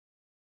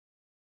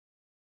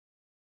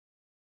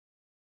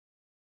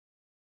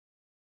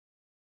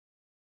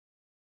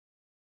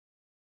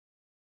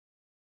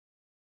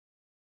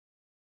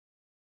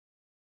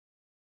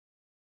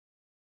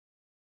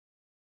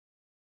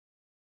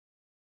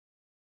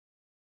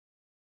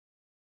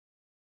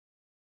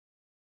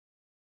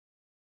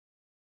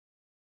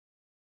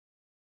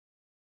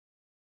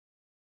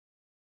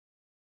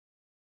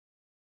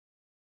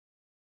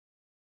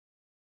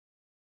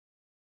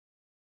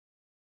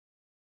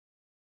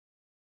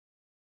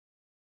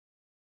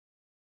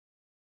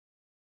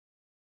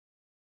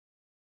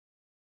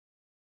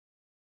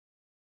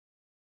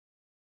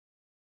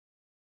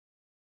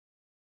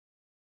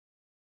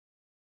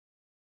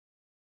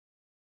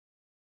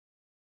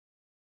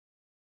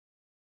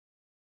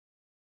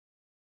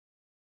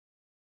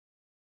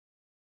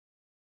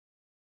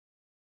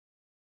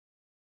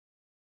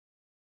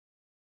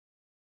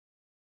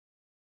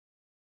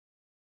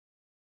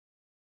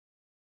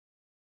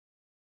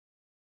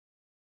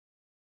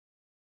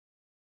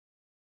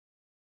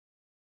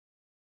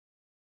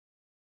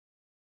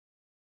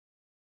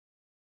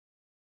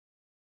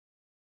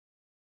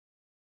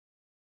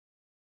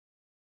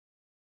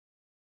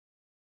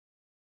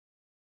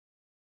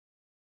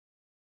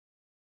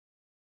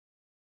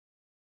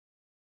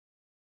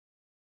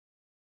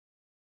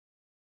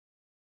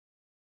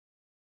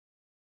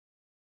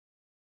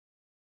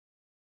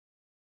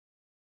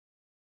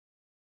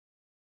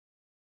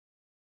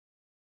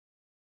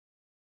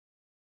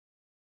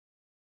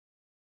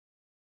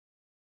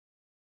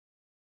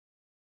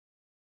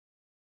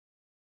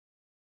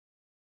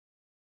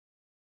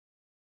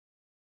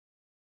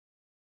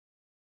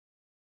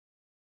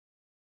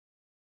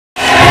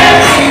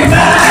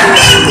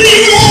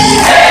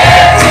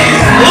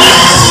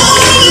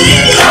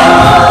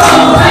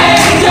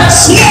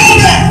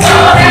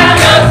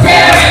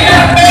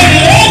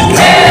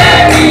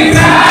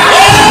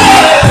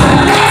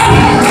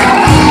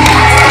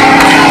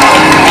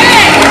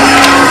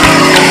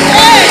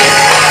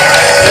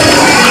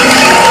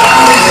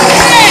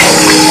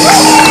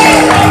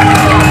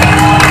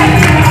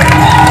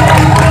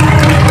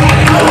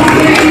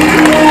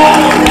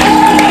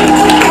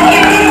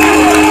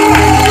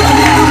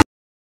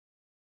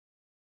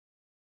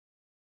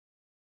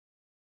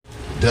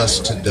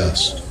dust to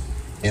dust,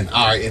 in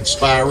our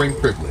inspiring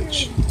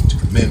privilege to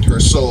commend her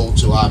soul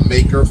to our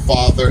Maker,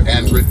 Father,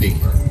 and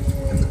Redeemer,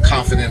 in the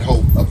confident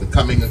hope of the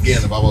coming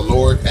again of our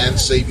Lord and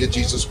Savior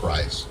Jesus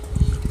Christ,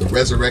 the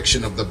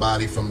resurrection of the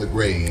body from the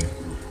grave,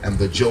 and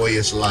the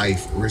joyous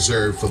life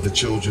reserved for the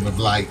children of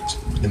light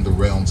in the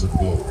realms of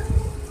glory.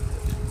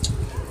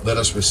 Let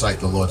us recite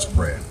the Lord's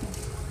Prayer.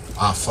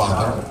 Our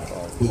Father,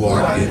 who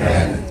art in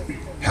heaven,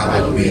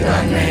 hallowed be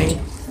thy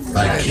name.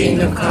 Thy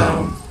kingdom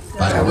come,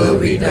 thy will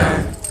be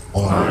done,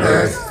 on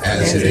earth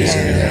as it is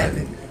in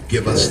heaven.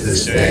 Give us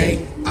this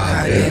day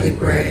our daily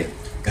bread,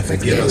 and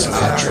forgive us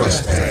our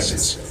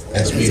trespasses,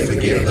 as we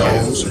forgive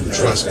those who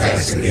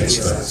trespass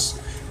against us.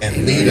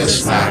 And lead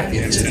us not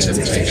into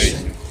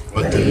temptation,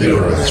 but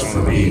deliver us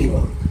from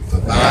evil. For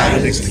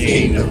thine is the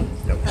kingdom,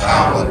 the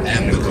power,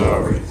 and the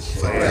glory,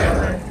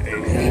 forever.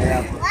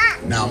 Amen.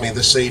 Now may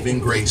the saving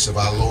grace of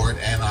our Lord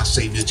and our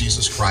Savior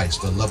Jesus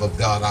Christ, the love of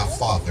God our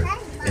Father,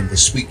 and the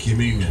sweet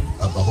communion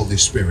of the Holy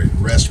Spirit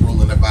rest,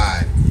 rule, and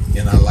abide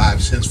in our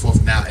lives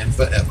henceforth, now, and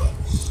forever.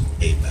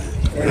 Amen.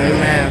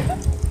 Amen.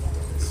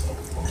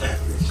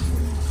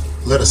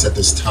 Let us at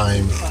this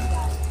time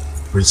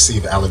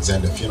receive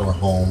Alexander Funeral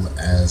Home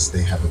as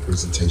they have a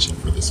presentation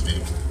for this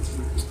family.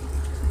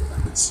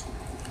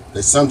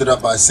 They summed it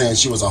up by saying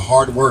she was a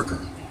hard worker,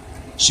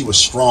 she was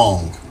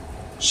strong,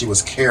 she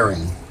was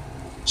caring,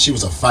 she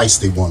was a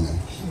feisty woman,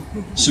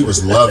 she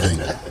was loving,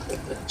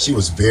 she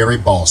was very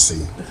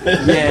bossy.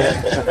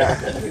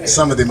 Yeah.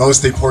 Some of the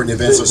most important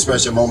events or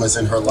special moments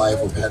in her life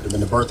had been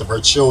the birth of her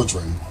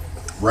children,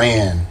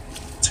 Ran,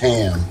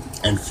 Tam,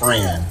 and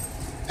Fran.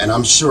 And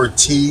I'm sure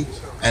T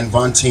and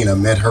Vontina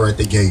met her at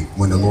the gate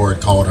when the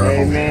Lord called her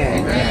home.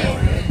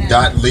 Amen.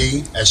 Dot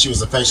Lee, as she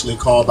was affectionately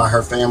called by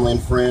her family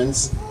and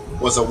friends,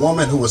 was a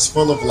woman who was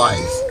full of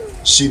life.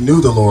 She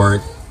knew the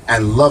Lord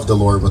and loved the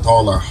Lord with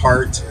all her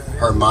heart,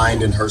 her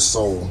mind, and her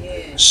soul.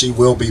 She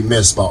will be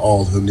missed by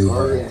all who knew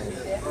her.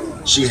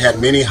 She had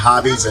many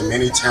hobbies and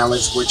many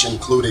talents, which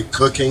included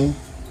cooking,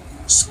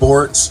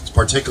 sports,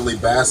 particularly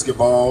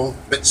basketball,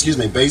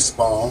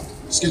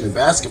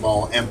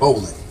 and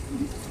bowling.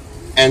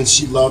 And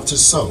she loved to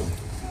sew.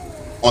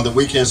 On the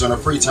weekends, on her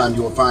free time,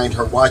 you will find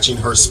her watching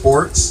her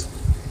sports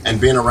and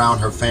being around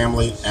her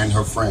family and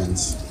her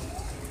friends.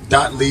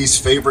 Dot Lee's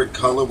favorite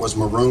color was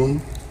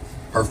maroon.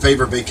 Her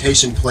favorite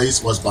vacation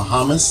place was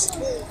Bahamas.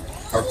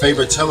 Her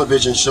favorite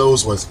television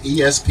shows was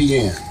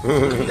ESPN.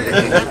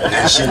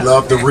 And she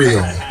loved the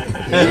reel.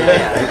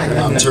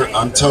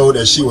 I'm told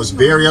that she was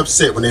very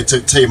upset when they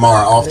took Tamar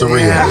off the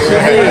reel.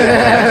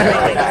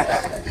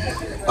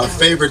 Her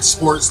favorite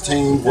sports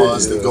team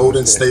was the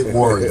Golden State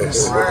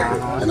Warriors.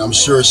 And I'm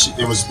sure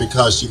it was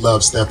because she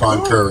loved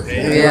Stephon Curry.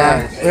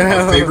 Yeah.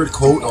 Her favorite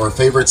quote or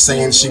favorite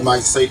saying she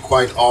might say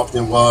quite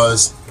often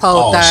was,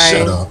 "Oh,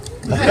 shut up."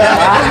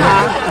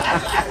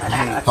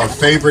 Her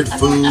favorite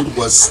food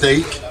was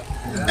steak,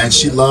 and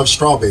she loved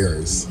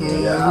strawberries.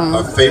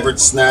 Her favorite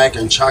snack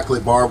and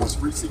chocolate bar was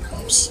Reese's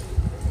Cups,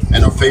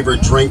 and her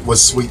favorite drink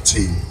was sweet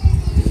tea.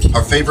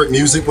 Her favorite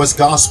music was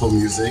gospel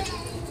music,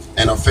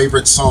 and her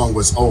favorite song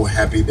was "Oh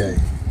Happy Day."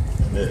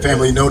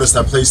 Family, notice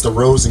I placed a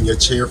rose in your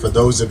chair for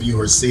those of you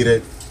who are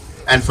seated,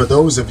 and for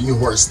those of you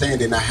who are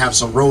standing, I have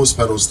some rose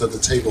petals to the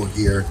table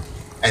here.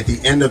 At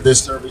the end of this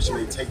service, you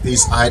may take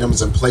these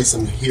items and place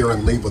them here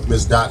and leave with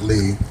Miss Dot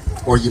Lee,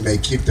 or you may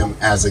keep them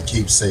as a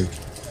keepsake.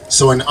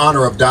 So in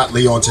honor of Dot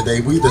Lee on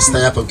today, we, the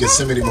staff of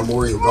Gethsemane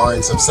Memorial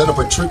Gardens, have set up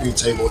a tribute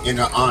table in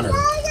her honor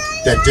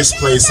that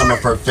displays some of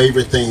her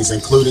favorite things,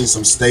 including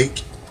some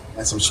steak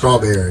and some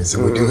strawberries,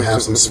 and we do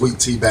have some sweet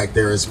tea back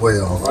there as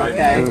well.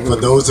 Okay. For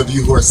those of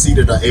you who are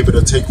seated, are able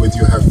to take with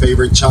you her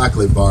favorite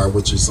chocolate bar,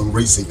 which is some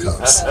Reese's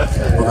Cups.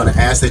 We're going to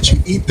ask that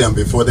you eat them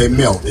before they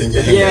melt in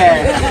your hand.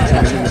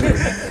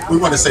 Yeah. We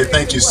want to say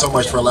thank you so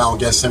much for allowing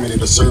Gethsemane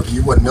to serve you.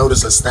 You would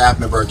notice a staff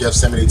member of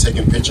Gethsemane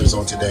taking pictures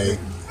on today,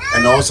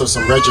 and also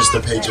some register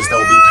pages that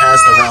will be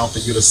passed around for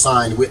you to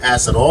sign. We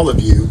ask that all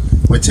of you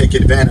would take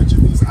advantage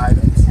of these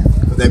items,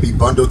 that they be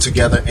bundled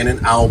together in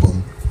an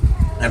album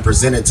and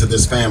presented to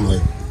this family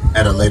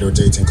at a later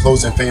date. In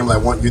closing, family, I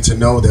want you to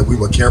know that we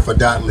will care for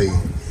Dot Lee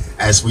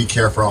as we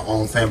care for our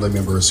own family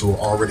members who are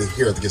already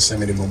here at the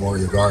Gethsemane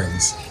Memorial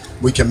Gardens.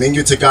 We commend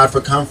you to God for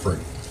comfort,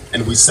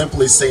 and we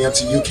simply say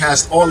unto you,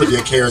 cast all of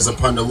your cares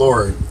upon the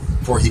Lord,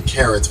 for he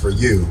careth for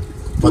you.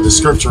 For the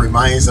scripture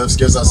reminds us,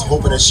 gives us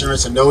hope and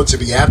assurance, and know to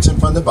be absent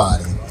from the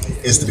body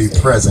is to be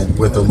present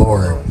with the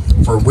Lord.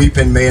 For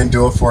weeping may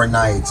endure for a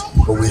night,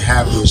 but we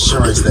have the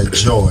assurance that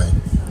joy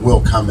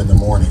will come in the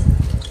morning.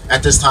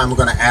 At this time, we're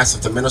going to ask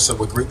that the minister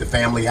would greet the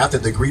family. After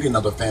the greeting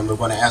of the family, we're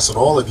going to ask that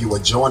all of you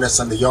would join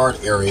us in the yard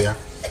area,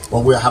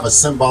 where we'll have a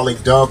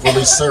symbolic dove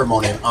release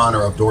ceremony in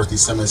honor of Dorothy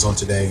Simmons on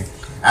today.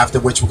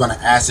 After which, we're going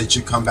to ask that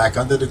you come back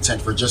under the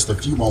tent for just a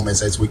few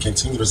moments as we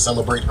continue to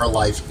celebrate her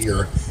life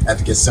here at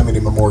the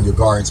Gethsemane Memorial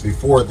Gardens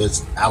before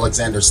this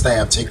Alexander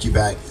staff take you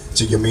back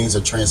to your means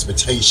of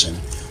transportation.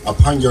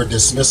 Upon your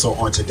dismissal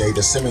on today,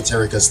 the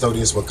cemetery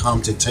custodians will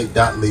come to take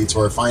Dot Lee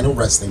to her final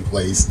resting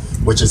place,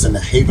 which is in the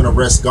Haven of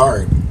Rest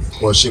Garden,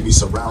 where she'll be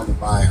surrounded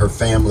by her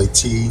family,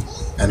 T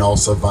and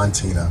also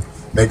Vantina.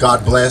 May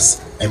God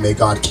bless and may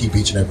God keep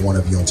each and every one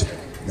of you on today.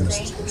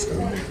 Ministers, let's go.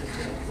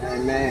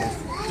 Amen.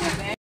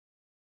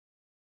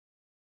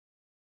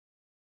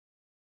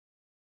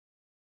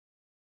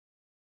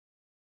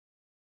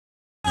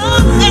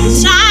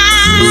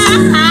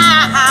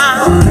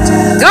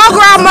 Go,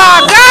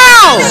 Grandma,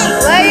 go!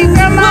 Lay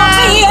Grandma.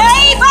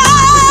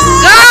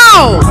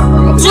 Go!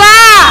 Fly!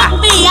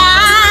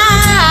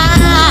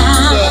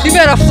 You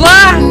better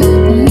fly.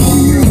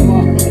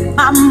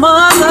 My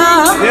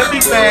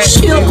mother,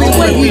 she'll be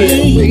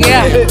waiting.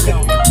 Yeah.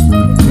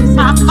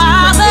 My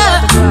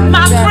father,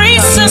 my three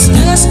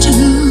sisters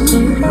too.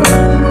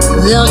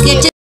 They'll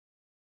get to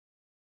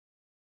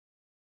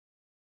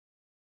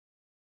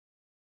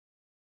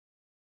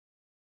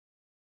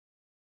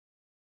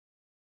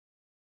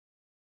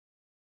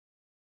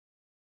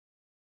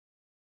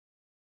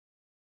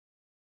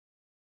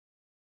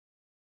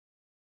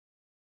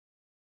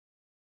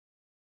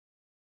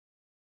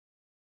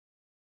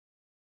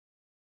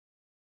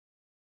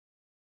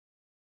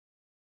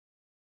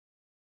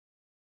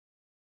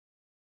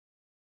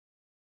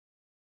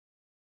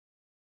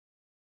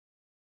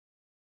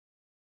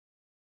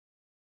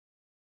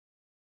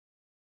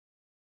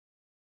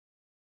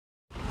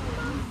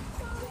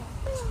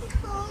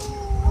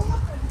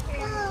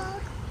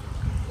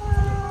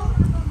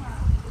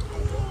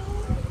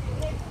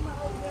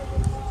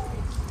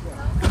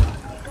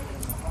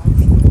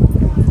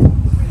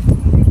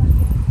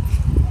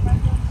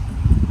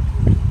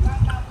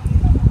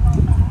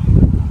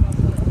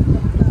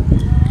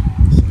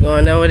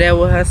Going over there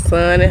with her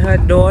son and her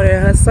daughter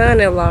and her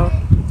son-in-law.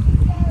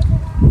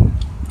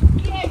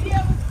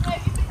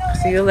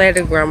 See you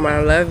later, Grandma.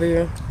 I love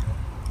you.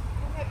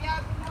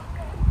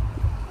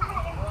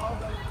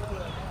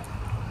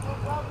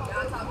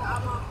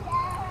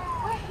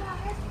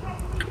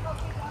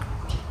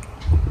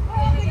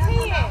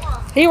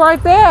 He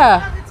right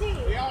there.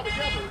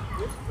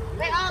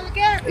 They all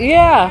together.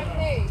 Yeah.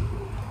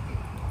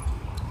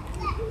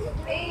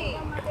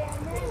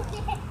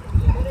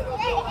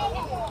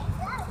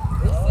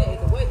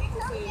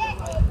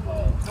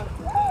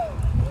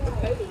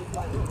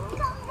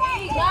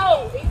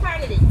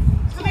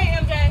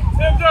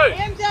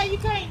 MJ, you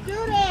can't do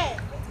that.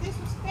 It's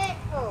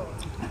disrespectful.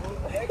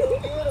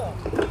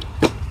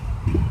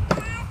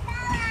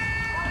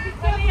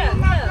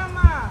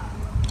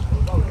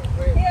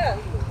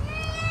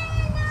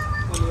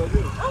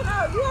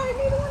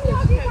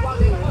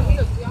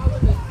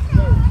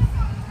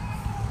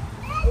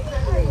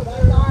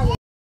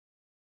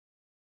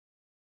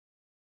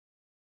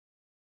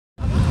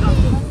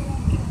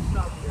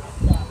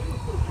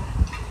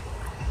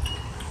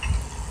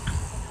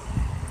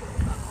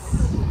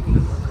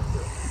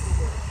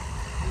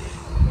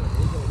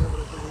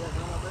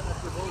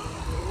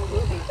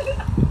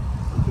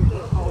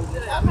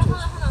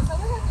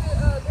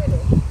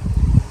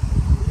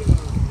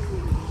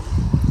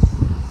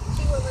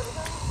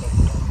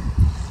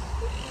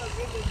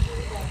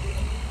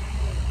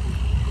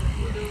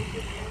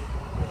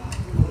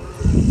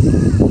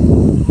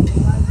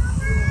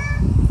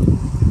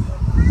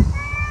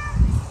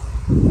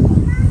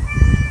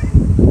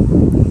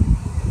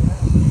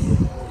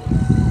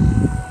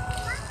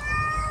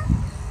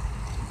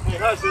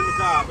 Hush in the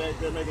car back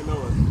there making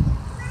noise.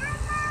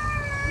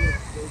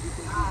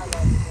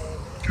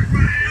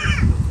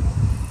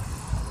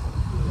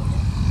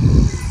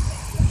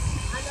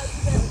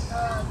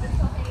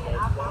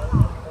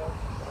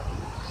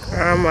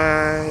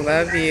 Grandma,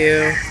 love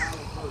you.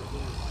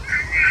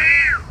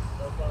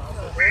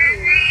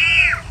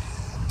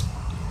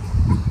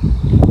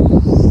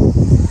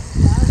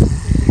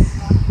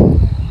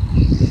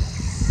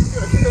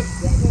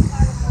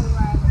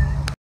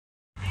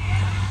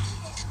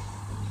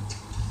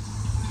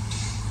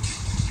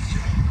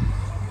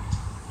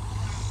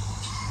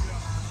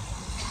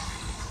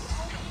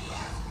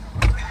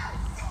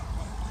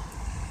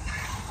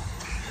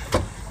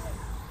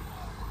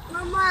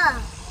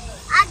 Mama,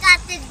 I got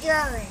this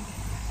gun.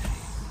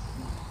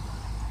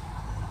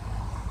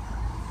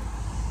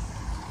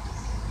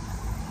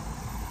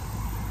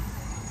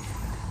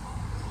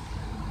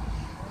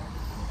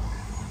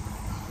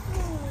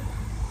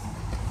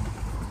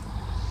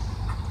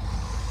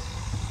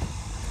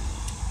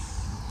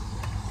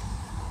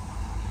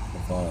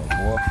 I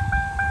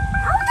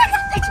want to take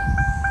a picture.